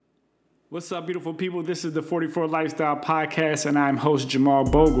What's up, beautiful people? This is the 44 Lifestyle Podcast, and I'm host Jamal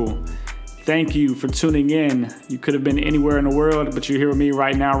Bogle. Thank you for tuning in. You could have been anywhere in the world, but you're here with me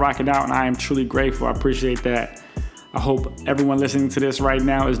right now, rocking out, and I am truly grateful. I appreciate that. I hope everyone listening to this right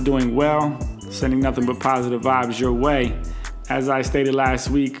now is doing well, sending nothing but positive vibes your way. As I stated last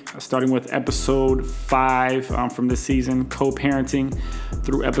week, starting with episode 5 from this season, co-parenting,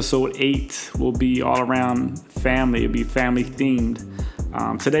 through episode 8 will be all around family. It'll be family themed.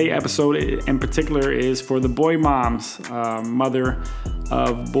 Today's episode in particular is for the boy moms, mother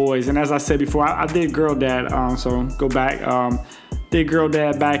of boys. And as I said before, I did Girl Dad, so go back. Did Girl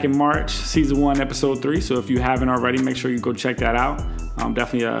Dad back in March, season 1, episode 3. So if you haven't already, make sure you go check that out.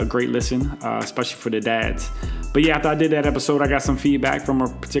 Definitely a great listen, especially for the dads. But yeah, after I did that episode, I got some feedback from a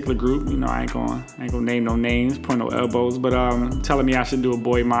particular group. You know, I ain't gonna name no names, point no elbows, but telling me I should do a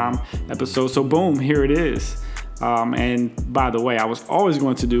boy mom episode. So boom, here it is. And by the way, I was always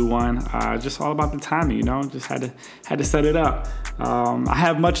going to do one, just all about the timing, you know, just had to set it up. I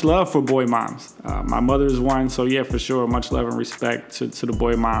have much love for boy moms. My mother is one, so yeah, for sure, much love and respect to the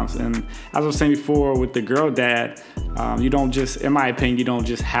boy moms. And as I was saying before with the girl dad, you don't just, in my opinion, you don't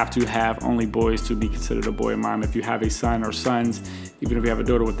just have to have only boys to be considered a boy mom. If you have a son or sons, even if you have a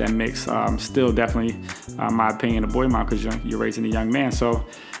daughter with that mix, still definitely, my opinion, a boy mom, because you're raising a young man. So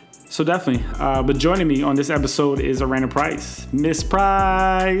definitely. But joining me on this episode is Arana Price. Miss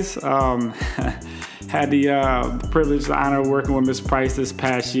Price. Had the privilege, the honor of working with Miss Price this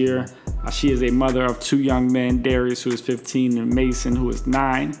past year. She is a mother of 2 young men, Darius, who is 15, and Mason, who is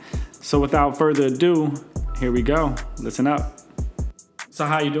 9. So without further ado, here we go. Listen up. So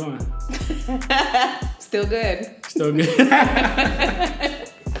how you doing? Still good. Still good.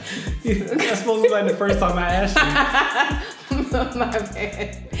 That's supposed to be like the first time I asked you. My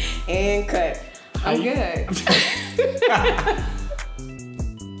bad. And cut. I'm good.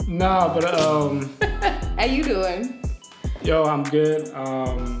 Nah, but How you doing? Yo, I'm good.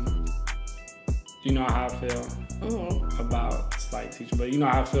 You know how I feel about like teaching, but you know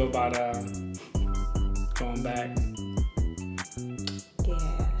how I feel about going back.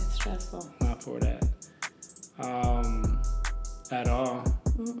 Yeah, it's stressful. Not for that. At all.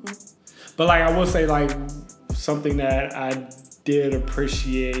 But like I will say, like something that I did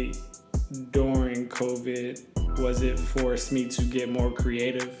appreciate during COVID was it forced me to get more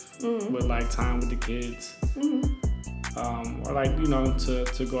creative with like time with the kids. Or like, you know,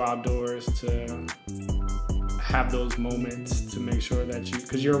 to go outdoors, to have those moments to make sure that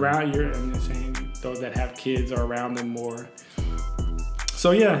because you're around, I'm saying those that have kids are around them more.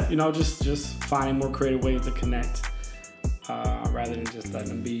 So yeah, you know, just finding more creative ways to connect. Rather than just letting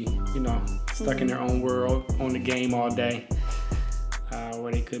them be, you know, stuck in their own world, on the game all day,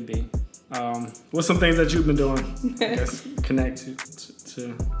 where they could be. What's some things that you've been doing, I guess, connect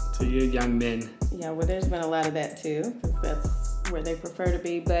to your young men? Yeah, well, there's been a lot of that too. That's where they prefer to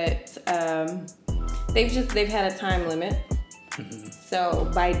be, but they've had a time limit.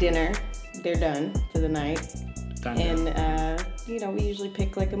 So by dinner, they're done for the night. And, you know, we usually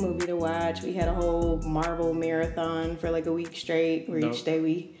pick like a movie to watch. We had a whole Marvel marathon for like a week straight, where each day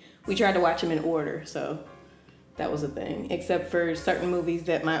we tried to watch them in order. So that was a thing. Except for certain movies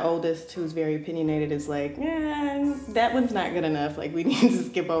that my oldest, who's very opinionated, is like, that one's not good enough. Like, we need to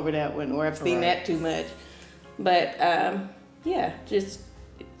skip over that one, or I've seen that too much. But, yeah, just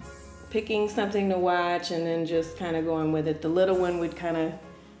picking something to watch and then just kind of going with it. The little one would kind of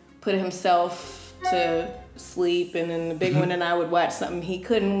put himself to sleep, and then the big one and I would watch something he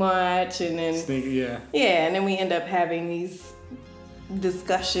couldn't watch, and then and then we end up having these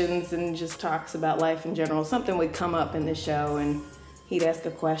discussions and just talks about life in general. Something would come up in the show and he'd ask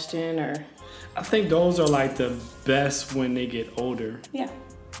a question, or I think those are like the best when they get older. Yeah.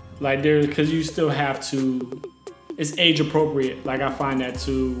 Like they're, because you still have to, it's age appropriate. Like I find that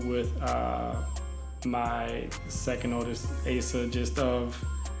too with my second oldest, Asa, just of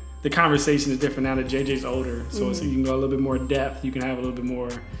the conversation is different now that JJ's older, so you can go a little bit more depth. You can have a little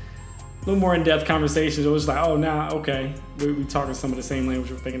more in-depth conversations. It was like, oh, now, okay, we talking some of the same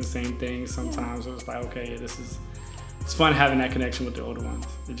language, we're thinking the same things sometimes. So it's like, okay, yeah, it's fun having that connection with the older ones.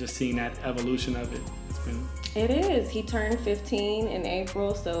 And just seeing that evolution of it. It is. He turned 15 in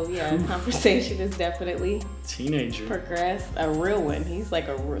April, so yeah, conversation is definitely teenager progressed. A real one. He's like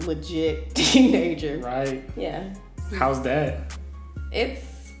a legit teenager. Right. Yeah. How's that? It's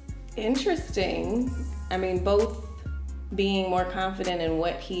interesting. I mean, both being more confident in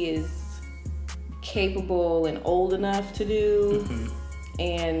what he is capable and old enough to do,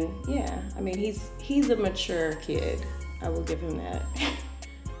 and yeah, I mean, he's a mature kid. I will give him that.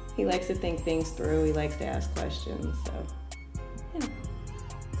 He likes to think things through. He likes to ask questions. So, yeah.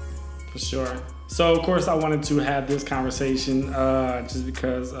 For sure. So, of course, I wanted to have this conversation just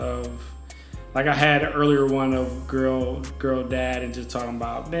because of, like I had an earlier one of girl dad and just talking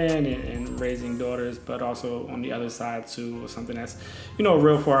about men and raising daughters, but also on the other side too, something that's,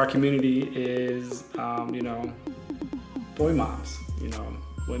 real for our community is, boy moms,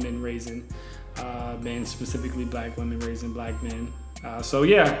 women raising men, specifically black women raising black men. So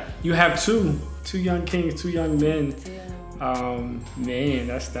yeah, you have two young kings, two young men. Man,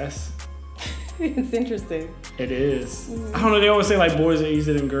 that's it's interesting. It is. Mm-hmm. I don't know. They always say like boys are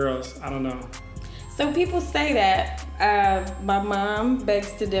easier than girls. I don't know. So people say that. My mom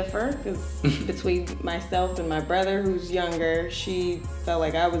begs to differ because between myself and my brother, who's younger, she felt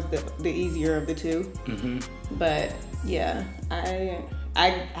like I was the easier of the two. Mm-hmm. But yeah, I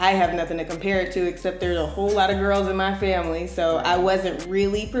have nothing to compare it to except there's a whole lot of girls in my family, so I wasn't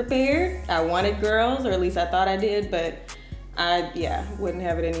really prepared. I wanted girls, or at least I thought I did, but I wouldn't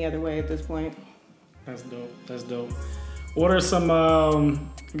have it any other way at this point. That's dope. What are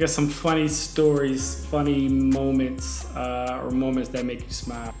some, some funny stories, funny moments, or moments that make you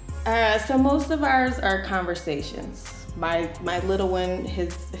smile? So most of ours are conversations. My little one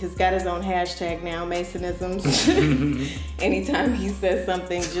has got his own hashtag now, Masonisms. Anytime he says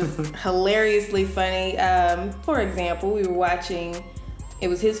something just hilariously funny. For example, we were watching, it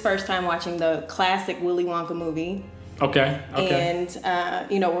was his first time watching the classic Willy Wonka movie. Okay. And,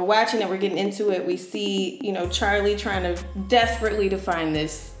 we're watching it, we're getting into it. We see, Charlie trying to desperately to find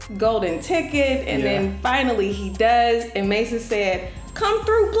this golden ticket. And then finally he does. And Mason said, "Come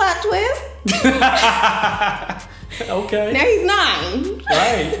through, plot twist." Okay. Now he's 9.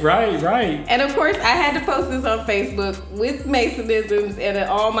 Right. And of course, I had to post this on Facebook with Masonisms, and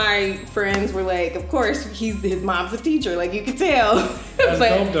all my friends were like, of course, his mom's a teacher, like you could tell. That's but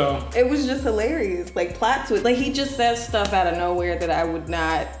dope, though. It was just hilarious, like plot twist. Like he just says stuff out of nowhere that I would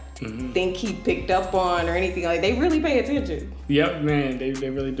not think he picked up on or anything. Like they really pay attention. Yep, man, they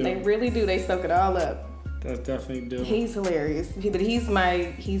really do. They really do. They soak it all up. That's definitely dope. He's hilarious, but he's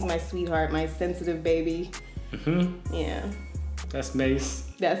my sweetheart, my sensitive baby. Mm-hmm. Yeah. That's Mace.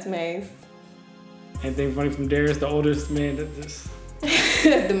 Anything funny from Darius, the oldest man that this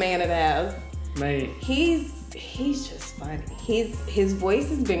the man of the house. Man. He's just funny. His voice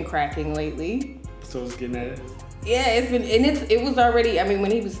has been cracking lately. So it's getting at it. Yeah, it was already, when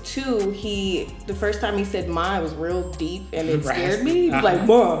he was 2, the first time he said "ma" it was real deep and it scared me. He was like,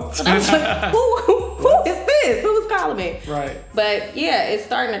 "Mom." And I was like, who is this? Who's calling me? Right. But yeah, it's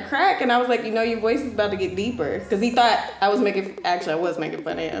starting to crack and I was like, your voice is about to get deeper. Because he thought I was making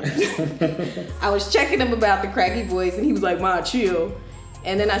fun of him. I was checking him about the cracky voice and he was like, "Ma, chill."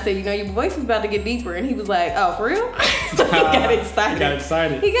 And then I said, your voice is about to get deeper. And he was like, "Oh, for real?" He got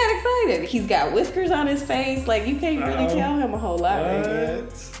excited. He's got whiskers on his face. Like, you can't really tell him a whole lot right now.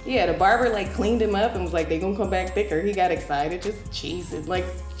 Yeah, the barber, cleaned him up and was like, "They gonna come back thicker." He got excited. Just Jesus.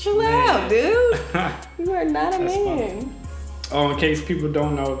 Chill out, dude. You are not a man. Funny. Oh, in case people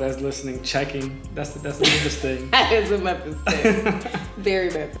don't know that's listening, checking. That's the Memphis thing. That is a Memphis thing.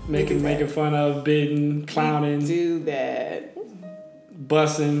 Very Memphis. Making fun of, bidding, clowning. Do that.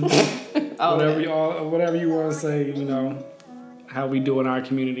 Bussing, whatever you want to say, how we do in our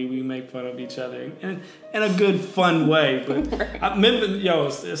community, we make fun of each other in a good, fun way. But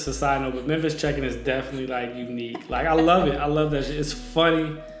Memphis, it's a side note, but Memphis checking is definitely unique. I love it. I love that shit. It's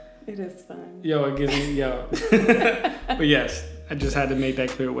funny. It is fun. It gives me, But yes, I just had to make that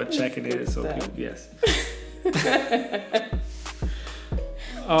clear what checking is. So people, yes.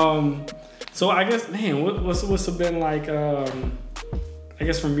 So I guess, man, what's it been like? I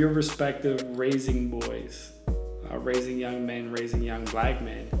guess from your perspective, raising boys, raising young men, raising young black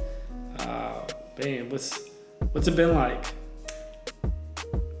men, man, what's it been like?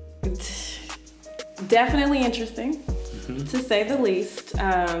 Definitely interesting, to say the least.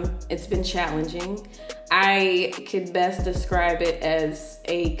 It's been challenging. I could best describe it as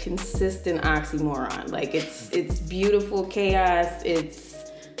a consistent oxymoron. It's beautiful chaos. It's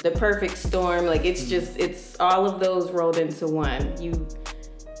the perfect storm. It's all of those rolled into one. You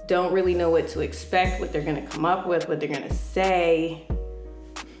don't really know what to expect, what they're gonna come up with, what they're gonna say.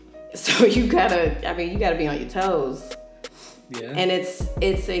 So you gotta be on your toes. Yeah. And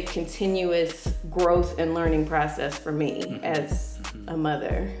it's a continuous growth and learning process for me as a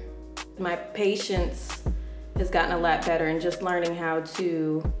mother. My patience has gotten a lot better in just learning how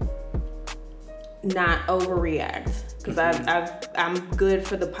to not overreact. Because I'm good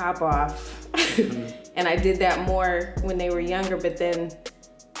for the pop off. And I did that more when they were younger, but then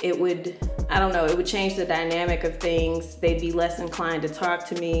it would change the dynamic of things. They'd be less inclined to talk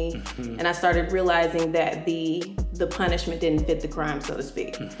to me. And I started realizing that the the punishment didn't fit the crime, so to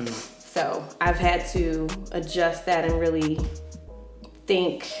speak. So I've had to adjust that and really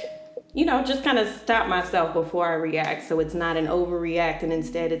think, just kind of stop myself before I react, so it's not an overreact, and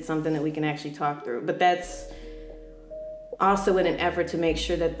instead it's something that we can actually talk through. But that's also in an effort to make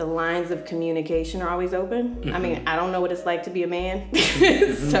sure that the lines of communication are always open. I mean, I don't know what it's like to be a man.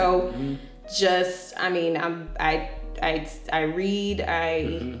 So just, I read,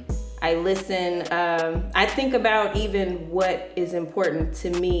 I listen. I think about even what is important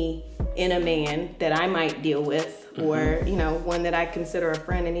to me in a man that I might deal with, or, one that I consider a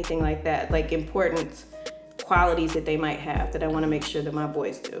friend, anything like that, like important qualities that they might have that I want to make sure that my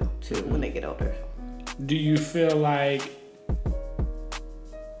boys do too when they get older. Do you feel like,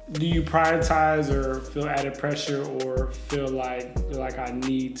 do you prioritize or feel added pressure or feel like I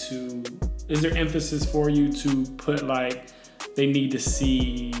need to, is there emphasis for you to put like, they need to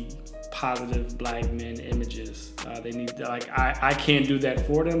see positive Black men images? They need to, like, I can't do that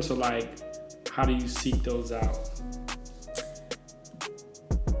for them. So like, how do you seek those out?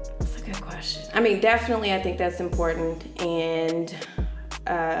 That's a good question. I mean, definitely I think that's important. And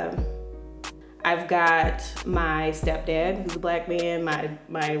I've got my stepdad, who's a Black man, my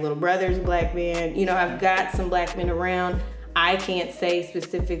little brother's a Black man. I've got some Black men around. I can't say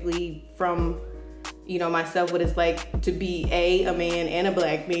specifically from, myself what it's like to be a man and a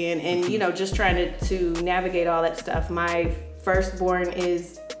Black man, and, just trying to navigate all that stuff. My firstborn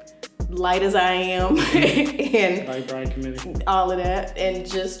is light as I am, and all of that, and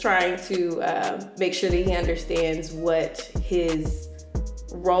just trying to make sure that he understands what his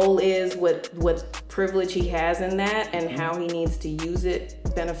role is, what privilege he has in that, and how he needs to use it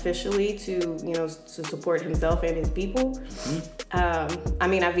beneficially to support himself and his people.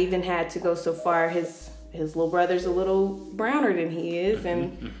 I've even had to go so far, his little brother's a little browner than he is,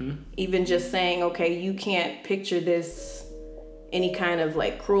 and even just saying, okay, you can't picture this any kind of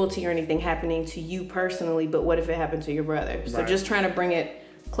like cruelty or anything happening to you personally, but what if it happened to your brother? Right. So just trying to bring it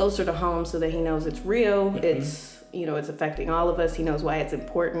closer to home so that he knows it's real, it's it's affecting all of us. He knows why it's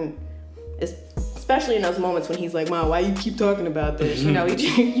important, especially in those moments when he's like, Mom, why you keep talking about this? You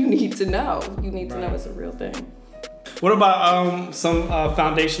need to know. You need to know it's a real thing. What about some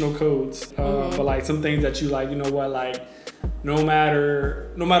foundational codes? But like some things that you like, no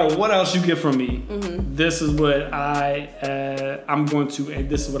matter what else you get from me, this is what I'm going to, and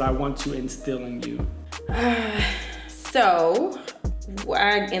this is what I want to instill in you. So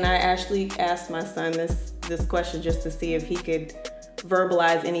I actually asked my son this question just to see if he could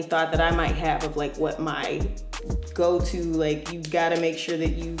verbalize any thought that I might have of like what my go-to, like, you gotta make sure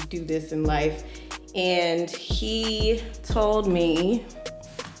that you do this in life. And he told me,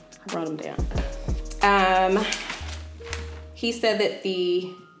 I wrote him down. He said that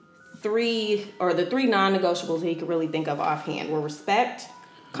the three non-negotiables he could really think of offhand were respect,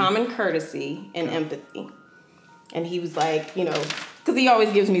 common courtesy, and empathy. And he was like, because he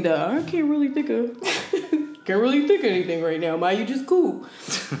always gives me I can't really think of anything right now. Ma, you just cool.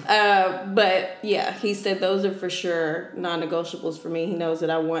 But yeah, he said those are for sure non-negotiables for me. He knows that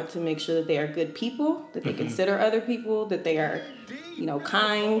I want to make sure that they are good people, that they consider other people, that they are,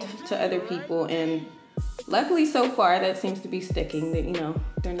 kind to other people. And luckily so far that seems to be sticking, that,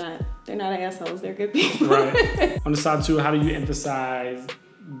 they're not assholes, they're good people. Right. On the side too, how do you emphasize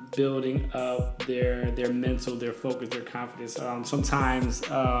building up their mental, their focus, their confidence? Sometimes,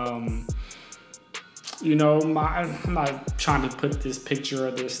 I'm not trying to put this picture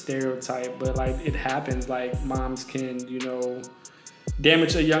or this stereotype, but like it happens. Like moms can,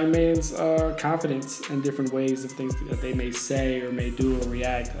 damage a young man's confidence in different ways of things that they may say or may do or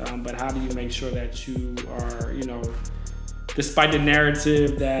react. But how do you make sure that you are, despite the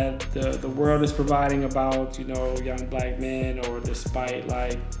narrative that the world is providing about, young Black men, or despite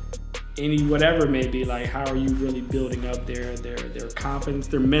like any whatever it may be, like how are you really building up their confidence,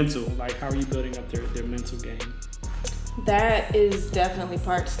 their mental, like how are you building up their mental game? That is definitely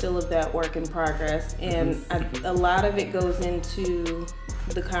part still of that work in progress, and a lot of it goes into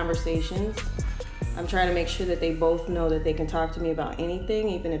the conversations. I'm trying to make sure that they both know that they can talk to me about anything,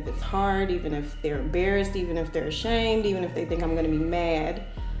 even if it's hard, even if they're embarrassed, even if they're ashamed, even if they think I'm going to be mad.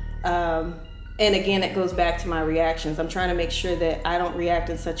 And again, it goes back to my reactions. I'm trying to make sure that I don't react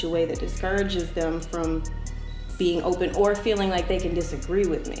in such a way that discourages them from being open or feeling like they can disagree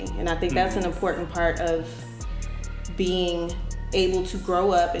with me. And I think that's an important part of being able to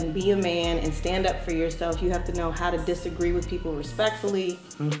grow up and be a man and stand up for yourself. You have to know how to disagree with people respectfully.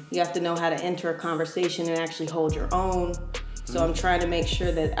 You have to know how to enter a conversation and actually hold your own. So I'm trying to make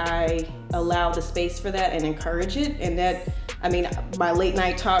sure that I allow the space for that and encourage it. And that, my late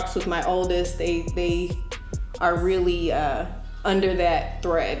night talks with my oldest, they are really under that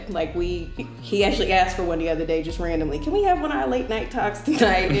thread. Like he actually asked for one the other day just randomly. Can we have one of our late night talks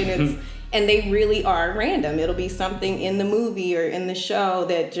tonight? And they really are random. It'll be something in the movie or in the show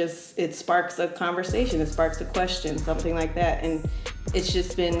that just, it sparks a conversation, it sparks a question, something like that. And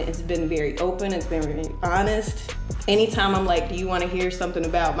it's been very open, it's been very honest. Anytime I'm like, do you want to hear something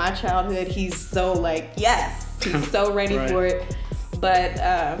about my childhood? He's so like, yes, he's so ready right. for it. But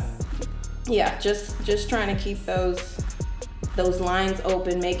yeah, just trying to keep those lines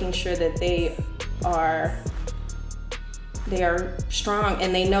open, making sure that they are strong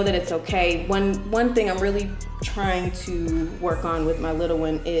and they know that it's okay. One thing I'm really trying to work on with my little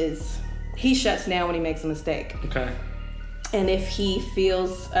one is he shuts down when he makes a mistake. Okay. And if he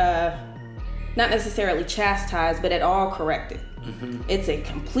feels not necessarily chastised, but at all corrected, it's a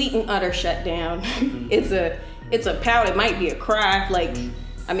complete and utter shutdown. It's a pout. It might be a cry. Like,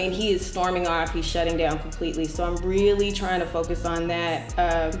 I mean, he is storming off. He's shutting down completely. So I'm really trying to focus on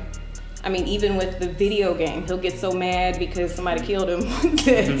that. I mean, even with the video game, he'll get so mad because somebody killed him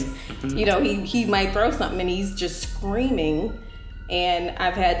that, you know, he might throw something and he's just screaming. And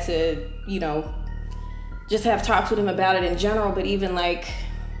I've had to, you know, just have talked with him about it in general, but even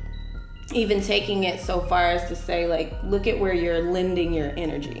taking it so far as to say, like, look at where you're lending your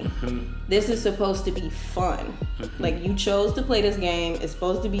energy. This is supposed to be fun. Like, you chose to play this game. It's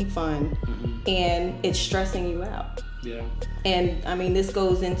supposed to be fun. And it's stressing you out. Yeah. And I mean, this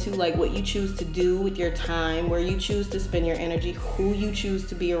goes into like what you choose to do with your time, where you choose to spend your energy, who you choose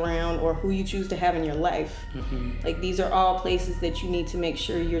to be around, or who you choose to have in your life. Like, these are all places that you need to make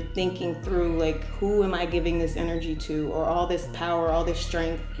sure you're thinking through, like, who am I giving this energy to, or all this power, all this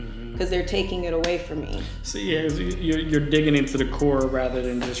strength, because they're taking it away from me. So yeah, you're digging into the core rather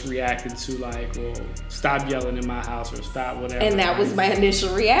than just reacting to like, well, stop yelling in my house or stop whatever. And that was my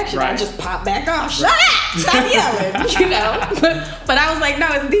initial reaction. Right. I just popped back off. Shut up! Stop yelling! You know? But I was like, no,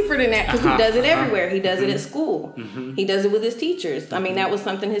 it's deeper than that, because he does it everywhere. He does it at school. He does it with his teachers. I mean, that was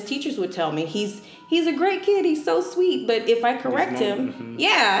something his teachers would tell me. He's a great kid. He's so sweet. But if I correct him,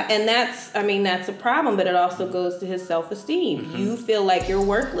 yeah, and that's a problem. But it also goes to his self-esteem. You feel like you're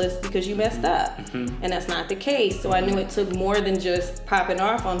worthless because you messed up, and that's not the case. So I knew it took more than just popping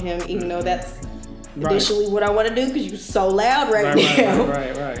off on him, even though that's initially what I want to do, because you're so loud right now.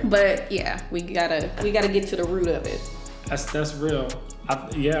 Right. But yeah, we gotta get to the root of it. That's real.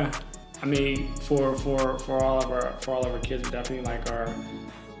 Yeah, I mean, for all of our kids, definitely like our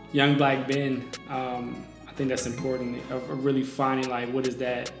young black men. I think that's important of really finding like what is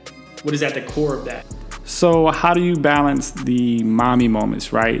at the core of that. So how do you balance the mommy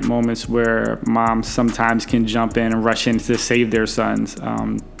moments, right? Moments where moms sometimes can jump in and rush in to save their sons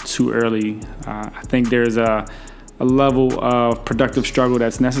too early. I think there's a level of productive struggle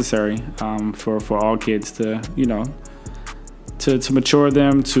that's necessary for all kids to, you know, to mature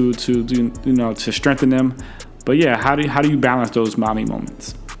them, to strengthen them. But yeah, how do you balance those mommy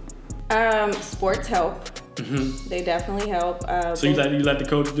moments? Sports help. They definitely help. So you let the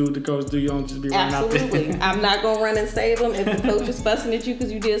coach do what the coach do. You don't just be running out there. Absolutely. I'm not gonna run and save him. If the coach is fussing at you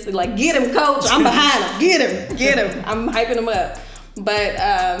because you did something, like, get him, coach. I'm behind him. Get him. I'm hyping him up.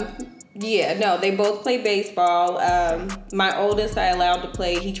 But yeah, no, they both play baseball. My oldest I allowed to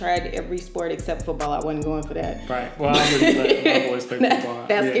play. He tried every sport except football. I wasn't going for that. Right. Well, I wouldn't let my boys play football.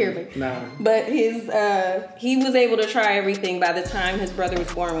 That scared me. No. But he was able to try everything. By the time his brother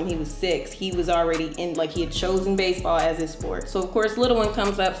was born, when he was 6, he was already in, like, he had chosen baseball as his sport. So of course, little one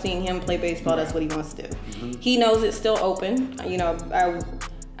comes up seeing him play baseball. That's what he wants to do. He knows it's still open. You know,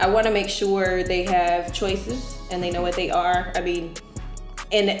 I want to make sure they have choices and they know what they are. I mean,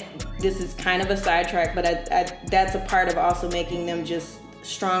 and this is kind of a sidetrack, but that's a part of also making them just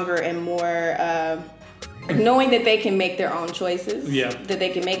stronger and more knowing that they can make their own choices. Yeah. That they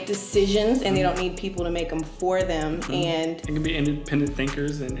can make decisions and they don't need people to make them for them. And it can be independent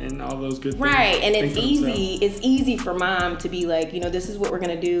thinkers and all those good things. Right. And it's easy. It's easy for mom to be like, you know, this is what we're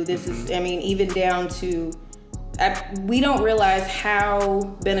gonna do. This is, I mean, even down to, we don't realize how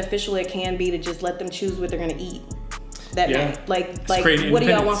beneficial it can be to just let them choose what they're gonna eat that night. Like what do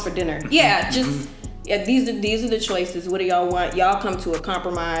y'all want for dinner? Yeah, just these are the choices. What do y'all want? Y'all come to a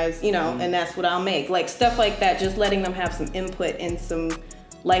compromise, you know, and that's what I'll make. Like stuff like that, just letting them have some input in some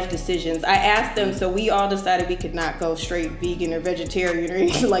life decisions. I asked them, so we all decided we could not go straight vegan or vegetarian or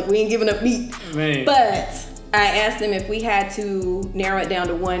anything. Like, we ain't giving up meat. Man. But I asked them if we had to narrow it down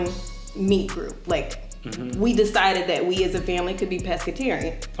to one meat group. Like, we decided that we as a family could be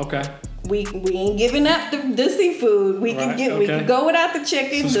pescatarian. Okay. We ain't giving up the seafood. We can go without the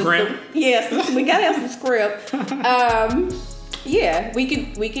chicken. Some scrimp. Yes, we gotta have some scrimp. Yeah, we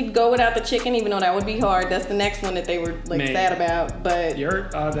could go without the chicken, even though that would be hard. That's the next one that they were like sad about. But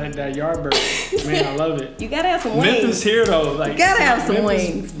that Yardbird, man, I love it. You gotta have some wings. Memphis here though, like you gotta have some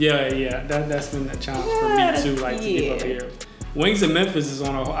Memphis, wings. Yeah, that's been a challenge for me too, like to get up here. Wings in Memphis is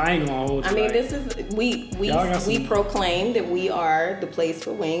on a. I ain't gonna hold you. I mean, like, this is we proclaim that we are the place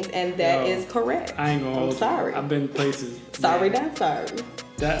for wings, and that is correct. I ain't gonna hold you. Sorry. I've been places. Sorry, not sorry.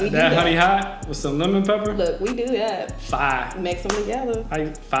 That honey hot with some lemon pepper. Look, we do that. 5. Mix them together.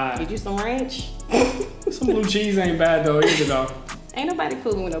 5. Get you some ranch. Some blue cheese ain't bad though either though. Ain't nobody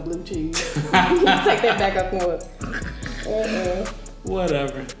fooling with no blue cheese. Take that back up north.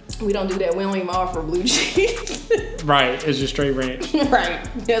 Whatever. We don't do that. We don't even offer blue cheese. Right. It's just straight ranch. Right.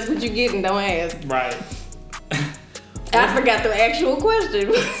 That's what you get and don't ask. Right. I forgot the actual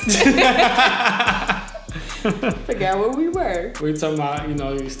question. Forgot where we were. We were talking about,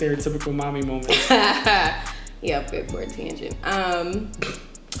 your stereotypical mommy moments. Yeah, good for a tangent.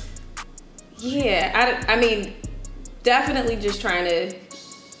 Yeah, I mean, definitely just trying to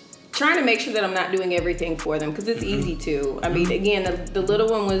make sure that I'm not doing everything for them, because it's easy to. I mean, again, the little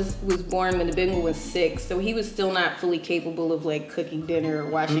one was born when the big one was 6, so he was still not fully capable of like cooking dinner or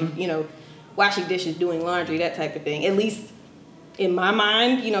washing, washing dishes, doing laundry, that type of thing. At least in my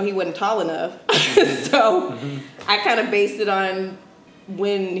mind, he wasn't tall enough. So I kind of based it on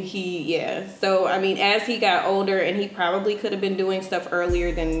when So, I mean, as he got older, and he probably could have been doing stuff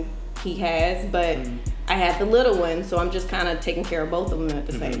earlier than he has, but I had the little one, so I'm just kind of taking care of both of them at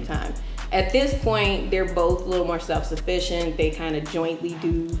the same time. At this point, they're both a little more self-sufficient. They kind of jointly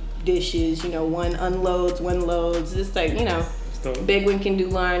do dishes. One unloads, one loads. Just like, Big one can do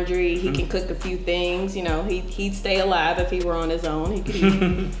laundry. He can cook a few things. He'd stay alive if he were on his own. He could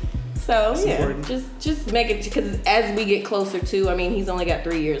eat. So just make it, because as we get closer to, I mean, he's only got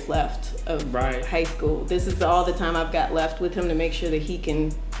 3 years left of high school. This is all the time I've got left with him to make sure that he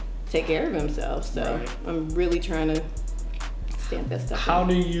can take care of himself. So I'm really trying to stamp that stuff. How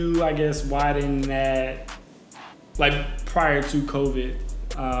do you, I guess, widen that, like prior to COVID,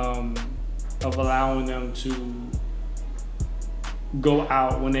 of allowing them to go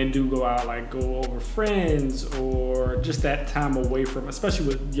out when they do go out, like go over friends or just that time away from, especially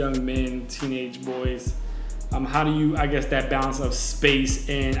with young men, teenage boys. How do you, I guess, that balance of space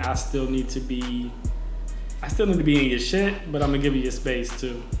and I still need to be in your shit, but I'm gonna give you your space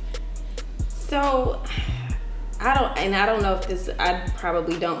too. So I don't know if this, I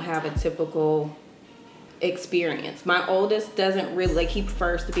probably don't have a typical experience. My oldest doesn't really, like, he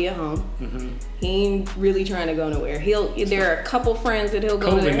prefers to be at home. He ain't really trying to go nowhere. There are a couple friends that he'll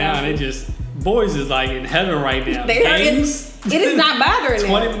go to their now, house. Boys is like in heaven right now. It is not bothering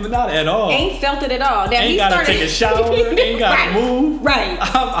them. Not at all. Ain't felt it at all. Now, ain't gotta take a shower. Ain't gotta move. Right.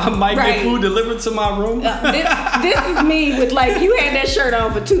 I might get food delivered to my room. This is me with, like, you had that shirt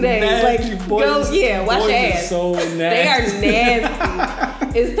on for 2 days. Nasty like, boys, wash your ass. So nasty. They are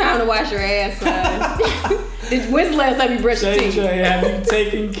nasty. It's time to wash your ass, son. When's the last time you brushed your teeth? Have you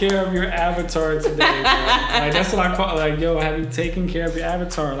taken care of your avatar today, bro? Like, that's what I call it. Like, yo, have you taken care of your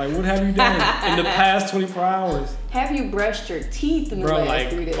avatar? Like, what have you done in the past 24 hours? Have you brushed your teeth in the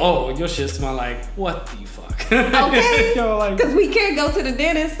last 3 days? Oh, your shit smell like, what the fuck? Okay. Because we can't go to the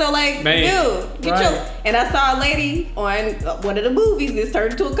dentist. So, like, dude, get your... And I saw a lady on one of the movies. This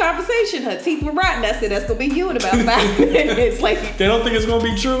turned into a conversation. Her teeth were rotten. I said, that's going to be you in about 5 minutes. Like, they don't think it's going to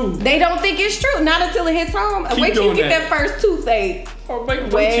be true. They don't think it's true. Not until it hits home. Wait till you get that first toothache. Or wait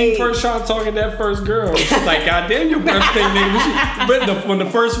till you first try talking to that first girl. She's like, God damn, your birthday, nigga. But when the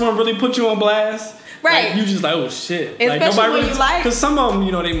first one really put you on blast, right? Like, you just like, oh shit. Especially like, nobody when really, you like. Because some of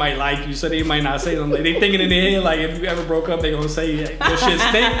them, they might like you, so they might not say something. They thinking in their head, like, if you ever broke up, they gonna say your shit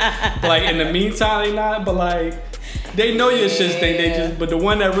stink. But like in the meantime, they not. But like, they know your shit stink. They just. But the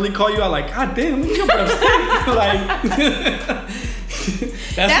one that really call you out, like, God damn, your breath stink. Like.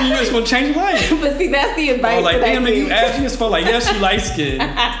 That's when you just gonna change your life. But see, that's the advice. Like, damn, nigga, you ashy as fuck. Like, yes, you light skinned,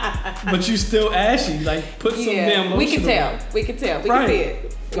 but you still ashy. Like, put some damn lotion. We can tell. We can see it. We can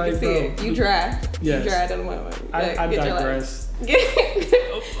see it. You dry. Yes. You dry to the moment. I digress.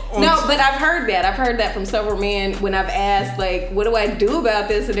 No, but I've heard that from several men when I've asked, like, what do I do about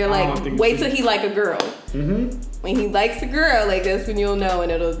this? And they're like, wait till he like a girl. When he likes a girl, like, that's when you'll know,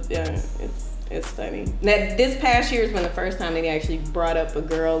 and it'll, it's funny. Now, this past year has been the first time that he actually brought up a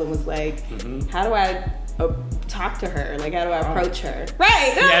girl and was like, how do I talk to her? Like, how do I approach her?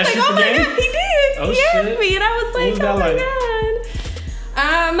 Right. And I was like, oh my God, he did. He asked me. And I was like, oh my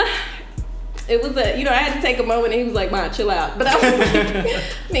God. it was a, I had to take a moment, and he was like, "Ma, chill out." But I was like,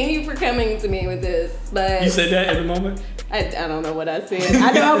 "Thank you for coming to me with this." But you said that in the moment. I don't know what I said.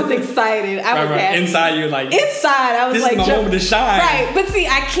 I know I was excited. I was happy. Inside, you're like, inside, I was this like, is my moment to shine. Right, but see,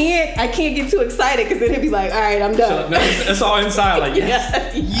 I can't get too excited because then he'll be like, all right, I'm done. No, it's all inside, like,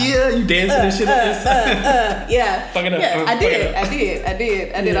 yes. Yeah, you dancing and shit. Yeah. Fuck it up. Yeah, I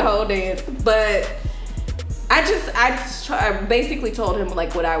did a whole dance, but I basically told him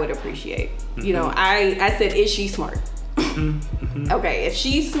like what I would appreciate. I said, is she smart? Okay, if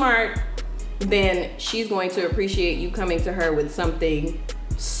she's smart, then she's going to appreciate you coming to her with something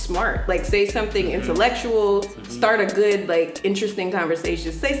smart. Like, say something intellectual, start a good, like, interesting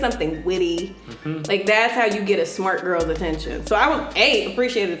conversation, say something witty. Like, that's how you get a smart girl's attention. So I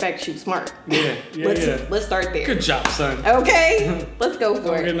appreciated the fact that she was smart. Let's start there. Good job, son. Okay, let's go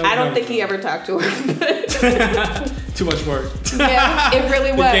for it. I don't think he ever talked to her. Too much work. Yeah, it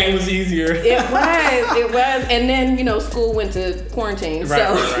really was. The game was easier. It was. And then, school went to quarantine.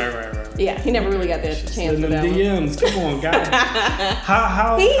 Right. Yeah, he never really got that chance for that DMs. Come on, guys.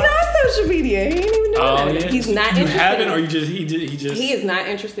 How? He's on social media. He ain't even doing that. Yeah. He's not interested. You haven't, or he just. He is not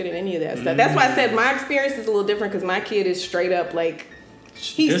interested in any of that stuff. That's why I said my experience is a little different because my kid is straight up like.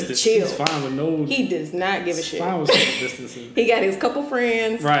 He's chill. He's fine with no. He does not give a shit. Fine with social distancing. He got his couple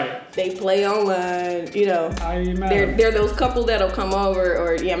friends. Right. They play online. I ain't mad. They're those couple that'll come over,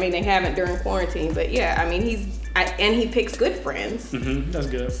 or they haven't during quarantine. But and he picks good friends. That's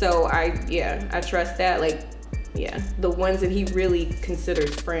good. So I trust that. Like, the ones that he really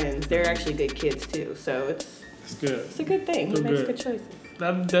considers friends, they're actually good kids too. So it's good. It's a good thing. He makes good choices.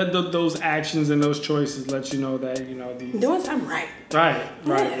 Those actions and those choices let you know that doing something right. Right.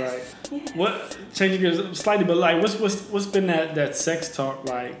 Yes. What, changing gears slightly, but like what's been that sex talk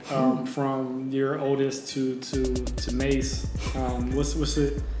like from your oldest to Mace? What's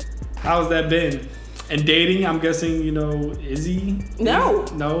it? How's that been? And dating, I'm guessing is he? No,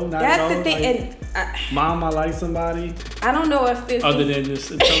 not that's at all. The thing. Like, Mom, I like somebody. I don't know if this other than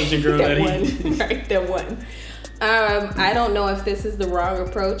this intelligent girl that he right, that one. I don't know if this is the wrong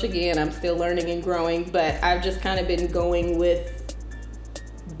approach. Again, I'm still learning and growing, but I've just kind of been going with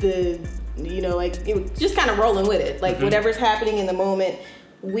the, just kind of rolling with it. Like, whatever's happening in the moment,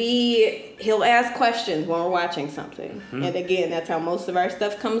 he'll ask questions when we're watching something. And again, that's how most of our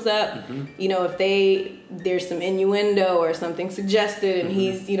stuff comes up. If there's some innuendo or something suggested and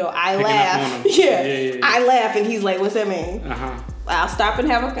he's, I laugh. Yeah. I laugh and he's like, what's that mean? I'll stop and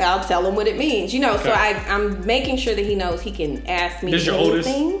I'll tell him what it means. Okay. So I'm making sure that he knows he can ask me. This your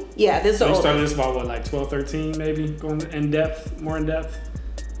anything. Oldest? Yeah, this is the oldest. So you started this about what, like 12, 13 maybe? Going more in depth?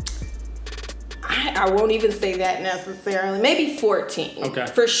 I won't even say that necessarily. Maybe 14. Okay.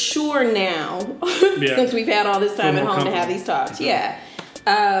 For sure now, since we've had all this time at home to have these talks. Yeah.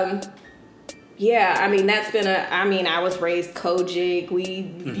 That's been I was raised Kojic.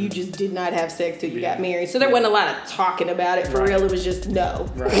 You just did not have sex till you got married. So there wasn't a lot of talking about it. For real, it was just no.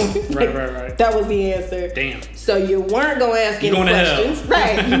 Right. That was the answer. Damn. So you weren't going to ask any questions.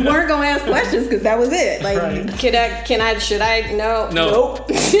 Right. You weren't going to ask questions because that was it. Like, should I? No. Nope.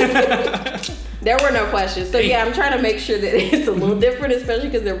 There were no questions. So I'm trying to make sure that it's a little different, especially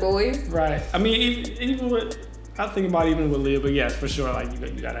because they're boys. Right. I mean, even with, I think about even with Leah, but yes, for sure, like you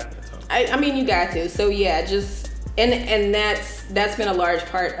gotta have that talk. You got to. So and that's been a large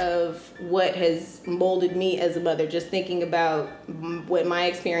part of what has molded me as a mother. Just thinking about what my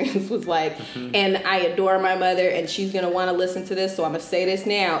experience was like, and I adore my mother, and she's gonna want to listen to this. So I'm gonna say this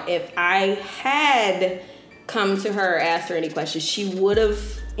now: if I had come to her, asked her any questions, she would have,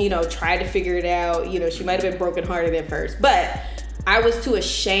 tried to figure it out. She might have been brokenhearted at first, but I was too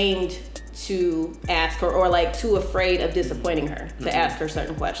ashamed to ask her, or like too afraid of disappointing her to ask her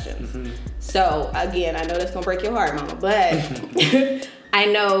certain questions. So again, I know that's gonna break your heart, Mama, but I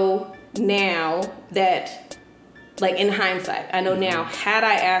know now that, like, in hindsight, I know now, had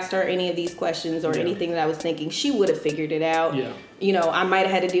I asked her any of these questions or anything that I was thinking, she would have figured it out. I might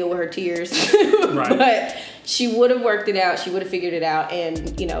have had to deal with her tears, but she would have worked it out. She would have figured it out. And,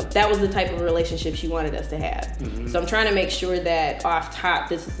 that was the type of relationship she wanted us to have. So I'm trying to make sure that off top,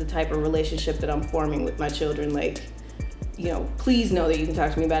 this is the type of relationship that I'm forming with my children. Like, please know that you can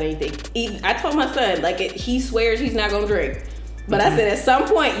talk to me about anything. I told my son, like, he swears he's not going to drink. But I said, at some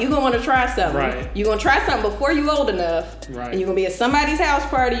point, you're going to want to try something. Right. You're going to try something before you're old enough. Right. And you're going to be at somebody's house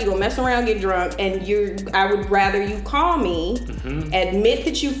party. You're going to mess around, get drunk. And I would rather you call me, admit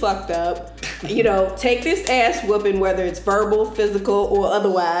that you fucked up, take this ass whooping, whether it's verbal, physical, or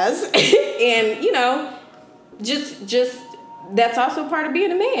otherwise. And, just that's also part of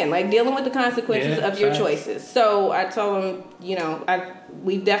being a man, like dealing with the consequences of your choices. So I told him, you know,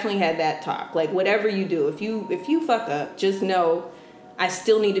 we've definitely had that talk. Like, whatever you do, if you fuck up, just know I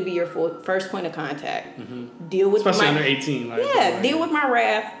still need to be your first point of contact. Mm-hmm. Deal with especially under 18. Like, deal with my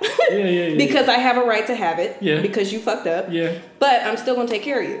wrath. Yeah. Because I have a right to have it. Yeah. Because you fucked up. Yeah. But I'm still gonna take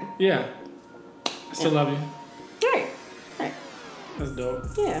care of you. Yeah. I still love you. Right. That's dope.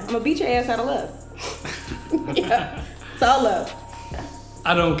 Yeah, I'm gonna beat your ass out of love. Yeah, it's all love.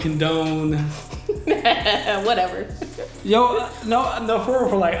 I don't condone. Whatever. Yo, no,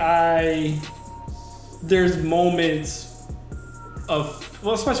 for like there's moments of,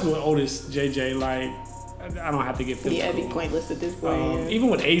 well, especially with oldest JJ, like I don't have to get physical. Yeah, it'd be pointless at this point. Even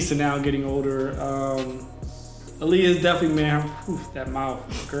with Asa now getting older, Aaliyah's definitely, man, that mouth.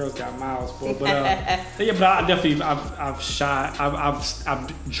 Girls got mouths, boy. But yeah, but I definitely, I've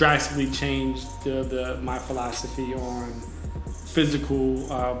drastically changed my philosophy on physical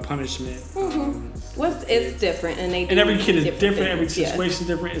punishment. Mm-hmm. It's different, and every kid is different. Every situation is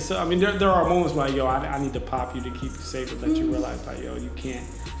different. So I mean, there are moments where, yo, I need to pop you to keep you safe, and let you realize, like, yo, you can't.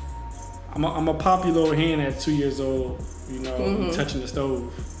 I'm a pop your little hand at 2 years old. You know, touching the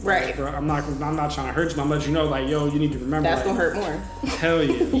stove. Right. Like, bro, I'm not trying to hurt you. I'm gonna let you know, like, yo, you need to remember. That's like, gonna hurt more. Hell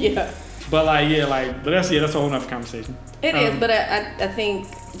yeah. Yeah. But that's a whole nother conversation. It is, but I think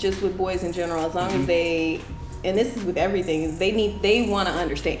just with boys in general, as long as they, and this is with everything, they want to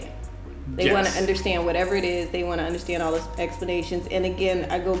understand. They want to understand whatever it is. They want to understand all the explanations. And again,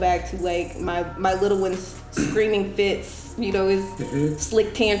 I go back to like my little one's screaming fits, you know, his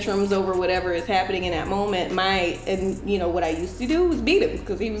slick tantrums over whatever is happening in that moment. And you know, what I used to do was beat him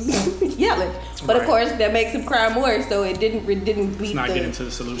because he was yelling. But of course, that makes him cry more. So it didn't beat It's not getting to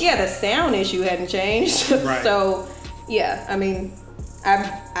the solution. Yeah, the sound issue hadn't changed. Right. So yeah, I mean,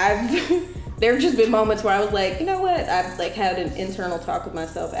 I've there have just been moments where I was like, you know what? I've like had an internal talk with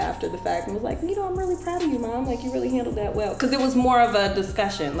myself after the fact and was like, you know, I'm really proud of you, Mom. Like, you really handled that well. Because it was more of a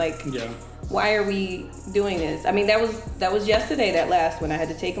discussion. Like, why are we doing this? I mean, that was yesterday, that last one. I had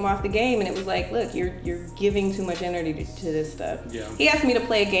to take him off the game, and it was like, look, you're giving too much energy to this stuff. Yeah. He asked me to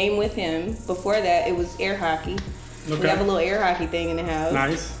play a game with him. Before that, it was air hockey. Okay. We have a little air hockey thing in the house.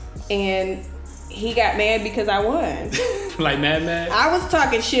 Nice. And he got mad because I won. Like mad? I was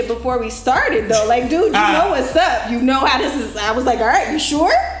talking shit before we started though. Like, dude, you know what's up. You know how this is. I was like, all right, you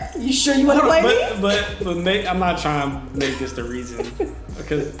sure? You sure you want to play me? But I'm not trying to make this the reason.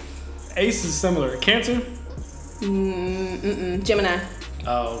 Because Ace is similar. Cancer? Gemini.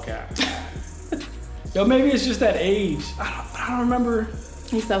 Oh, okay. Yo, maybe it's just that age. I don't remember.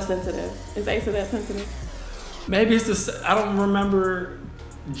 He's so sensitive. Is Ace that sensitive? Maybe it's I don't remember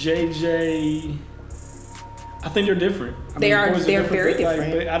JJ. I think they're different. They're very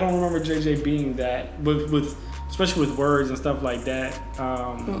different. Like, I don't remember JJ being that, with especially with words and stuff like that.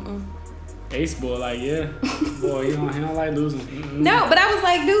 Ace boy, like, yeah, boy, he don't like losing. No, but I was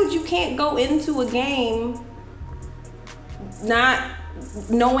like, dude, you can't go into a game not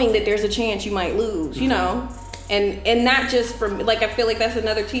knowing that there's a chance you might lose, you know, and not just from like, I feel like that's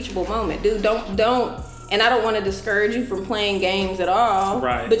another teachable moment, dude. Don't. And I don't want to discourage you from playing games at all.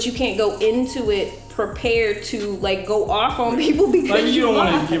 Right. But you can't go into it prepared to like go off on people because like, you don't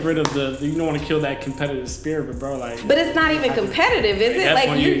want to get rid of you don't want to kill that competitive spirit, but bro, like. But it's not even competitive, is it?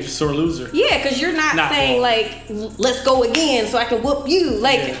 Like you're just sore loser. Yeah, because you're not saying like, let's go again so I can whoop you.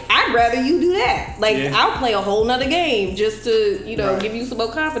 Like, I'd rather you do that. Like, I'll play a whole nother game just to give you some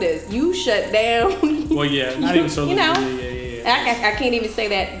more confidence. You shut down. Well, yeah, not even sore loser. You know. Yeah. I can't even say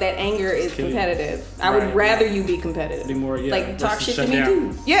that anger is competitive. I would rather you be competitive. Be more, like talk shit to me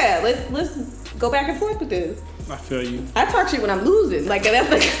too. Yeah, let's go back and forth with this. I feel you. I talk shit when I'm losing. Like, that's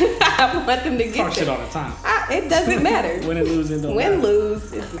like I want them to get talk shit all the time. It doesn't matter. Win and lose, it don't matter. Win,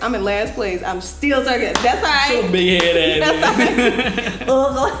 lose. I'm in last place. I'm still talking. That's all right. So big head ass. That's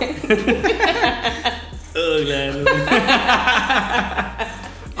all right. Ugly.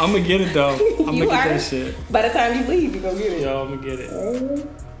 I'm gonna get it though. I'm gonna get that shit. By the time you leave, you gonna get it. Yo, I'm gonna get it.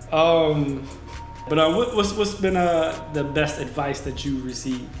 But what's been the best advice that you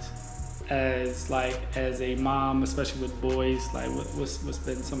received as a mom, especially with boys? Like, what's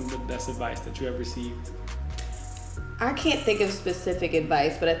been some of the best advice that you have received? I can't think of specific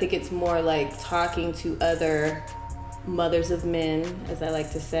advice, but I think it's more like talking to other mothers of men, as I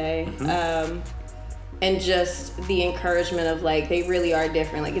like to say. And just the encouragement of like, they really are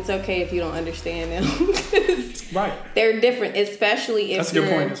different. Like, it's okay if you don't understand them. Right. They're different, especially if that's a good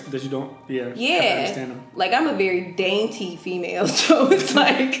point, that you don't, understand them. Like, I'm a very dainty female, so it's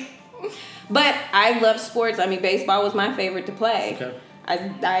like, but I love sports. I mean, baseball was my favorite to play. Okay.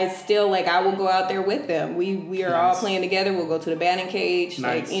 I still, like, I will go out there with them. We are all playing together. We'll go to the batting cage.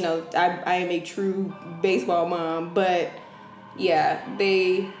 Nice. Like, you know, I am a true baseball mom, but yeah,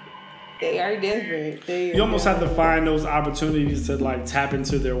 they are different. You almost have to find those opportunities to, like, tap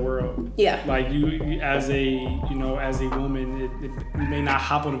into their world. Yeah. Like, you as a woman, you may not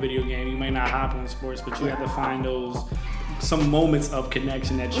hop on a video game, you may not hop on sports, but you have to find some moments of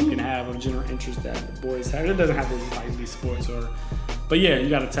connection that you can have of general interest that the boys have. It doesn't have to like be sports but yeah, you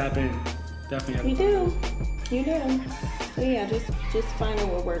got to tap in. Definitely. You do. So yeah, just finding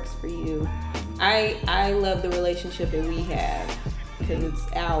what works for you. I love the relationship that we have because it's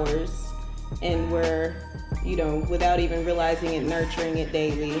ours, and we're, you know, without even realizing it, nurturing it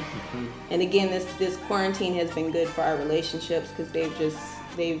daily. Mm-hmm. And again, this quarantine has been good for our relationships because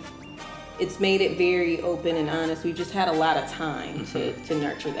it's made it very open and honest. We've just had a lot of time to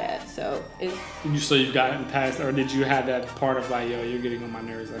nurture that. So you've gotten past, or did you have that part of like, yo, you're getting on my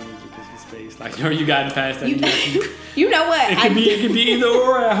nerves, I need you to give some space? Like, you gotten past that? You know what? It could be either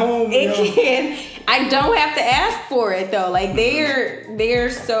or at home. It can. I don't have to ask for it though. Like they're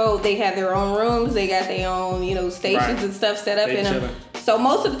so, they have their own rooms, they got their own, you know, stations and stuff set up in them. So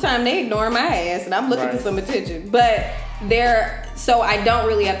most of the time they ignore my ass and I'm looking for some attention. But so I don't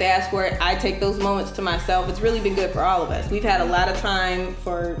really have to ask for it. I take those moments to myself. It's really been good for all of us. We've had a lot of time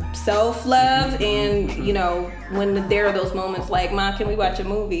for self-love, and you know, when there are those moments like, Mom, can we watch a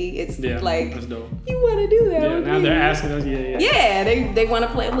movie? It's like, that's dope. You want to do that? Yeah, now they're asking us. Yeah, they want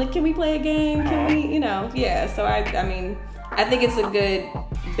to play. Like, can we play a game? Can we? You know, yeah. So I mean, I think it's a good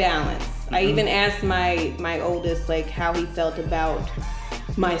balance. I even asked my oldest like how he felt about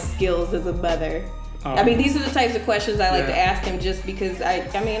my skills as a mother. I mean, these are the types of questions I like to ask him just because I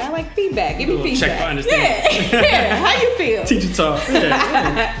like feedback. Give me feedback. Check for understanding. Yeah. How you feel? Teacher talk.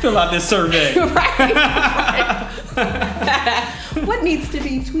 Yeah. Fill out this survey. Right. What needs to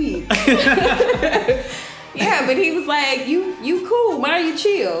be tweaked? Yeah, but he was like, you cool. Why are you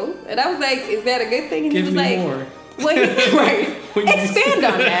chill? And I was like, is that a good thing? And Give he was me like, more. Well, expand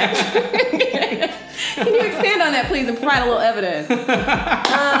on that. Can you expand on that, please, and provide a little evidence?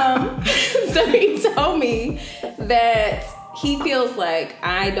 So he told me that he feels like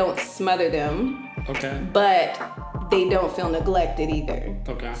I don't smother them. Okay. But they don't feel neglected either.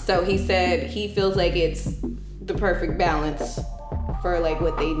 Okay. So he said he feels like it's the perfect balance for like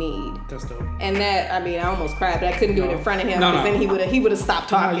what they need. That's dope. And that, I mean, I almost cried, but I couldn't do it in front of him because then he would have stopped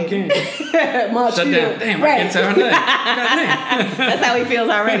talking. No, you can't. Shut down. Damn, right. I can't tell her that. That's how he feels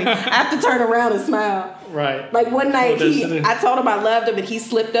already. I have to turn around and smile. Right. Like one night, I told him I loved him, and he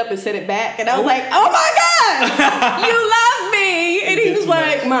slipped up and said it back, and I was like, "Oh my God, you love me!" And he was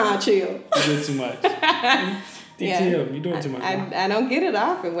like, "Ma, chill." You did too much. DTM, you doing too much. I don't get it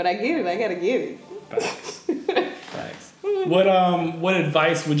often. When I get it, I gotta get it. Facts. What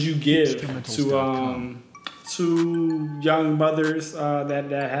advice would you give to young mothers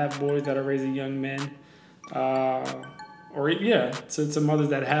that have boys that are raising young men, to mothers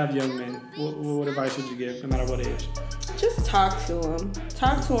that have young men? What advice would you give, no matter what age? Just talk to them.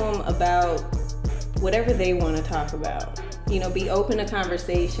 Talk to them about whatever they want to talk about. You know, be open to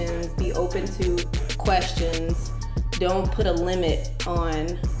conversations. Be open to questions. Don't put a limit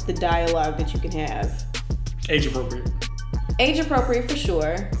on the dialogue that you can have. Age appropriate. Age appropriate for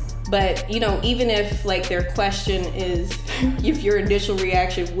sure. But, you know, even if like their question is, if your initial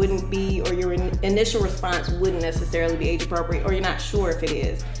reaction wouldn't be, or your initial response wouldn't necessarily be age appropriate, or you're not sure if it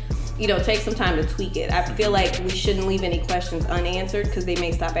is, you know, take some time to tweak it. I feel like we shouldn't leave any questions unanswered because they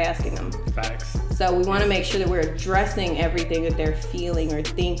may stop asking them. Facts. So we want to make sure that we're addressing everything that they're feeling or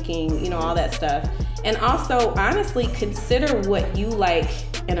thinking, you know, all that stuff. And also, honestly, consider what you like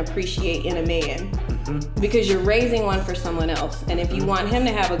and appreciate in a man. Mm-hmm. Because you're raising one for someone else. And if you want him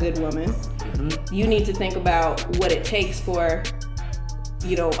to have a good woman, you need to think about what it takes for,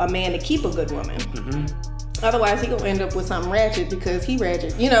 you know, a man to keep a good woman. Mm-hmm. Otherwise, he gonna end up with something ratchet because he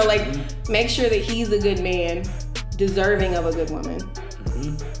ratchet. You know, like, make sure that he's a good man, deserving of a good woman.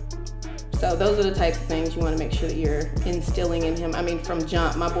 Mm-hmm. So those are the types of things you want to make sure that you're instilling in him. I mean, from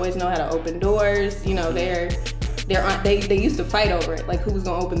jump, my boys know how to open doors. You know, they used to fight over it, like who was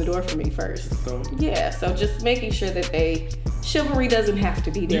gonna open the door for me first. Yeah, so just making sure that chivalry doesn't have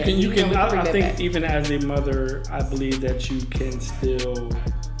to be there. I think even as a mother, I believe that you can still,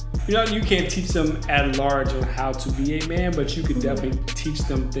 you know, you can't teach them at large on how to be a man, but you can definitely teach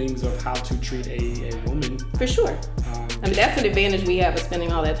them things of how to treat a woman. For sure. I mean, that's an advantage we have of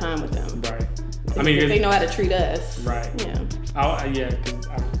spending all that time with them. Right. I mean, they know how to treat us. Right. Yeah.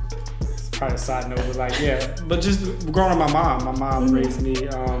 It's probably a side note, but but just growing up, my mom raised me.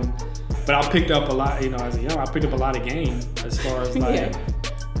 But I picked up a lot, as a young, I picked up a lot of game as far as like,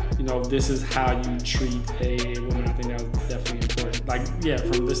 this is how you treat a woman. I think that was definitely important. Like,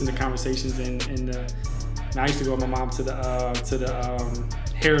 from listening to conversations and I used to go with my mom to the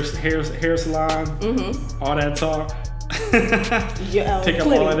hair salon, all that talk. Pick up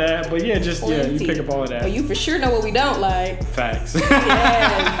all of that, but you pick up all of that. Oh, you for sure know what we don't like. Facts.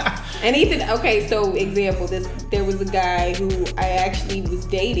 Yes. And Ethan, okay, so example, there was a guy who I actually was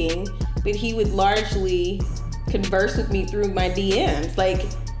dating, but he would largely converse with me through my DMs. Like,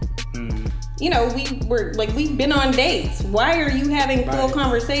 we've been on dates. Why are you having full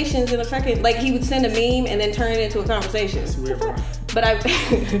conversations in a fucking, like, he would send a meme and then turn it into a conversation. It's weird, bro. But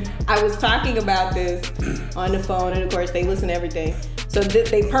I was talking about this on the phone, and of course they listen to everything. So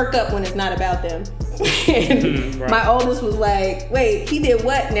they perk up when it's not about them. And my oldest was like, wait, he did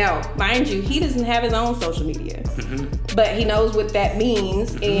what? Now, mind you, he doesn't have his own social media. But he knows what that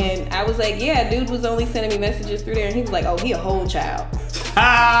means. And I was like, yeah, dude was only sending me messages through there. And he was like, oh, he a whole child.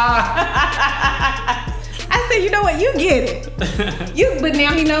 I said, you know what? You get it. But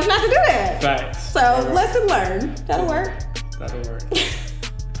now he knows not to do that. Facts. So lesson learned. That'll work.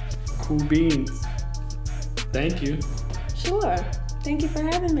 Cool beans. Thank you. Sure. Thank you for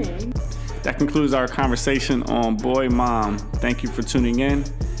having me. That concludes our conversation on Boy Mom. Thank you for tuning in.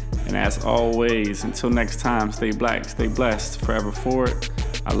 And as always, until next time, stay black, stay blessed, forever forward.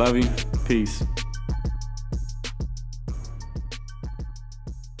 I love you. Peace.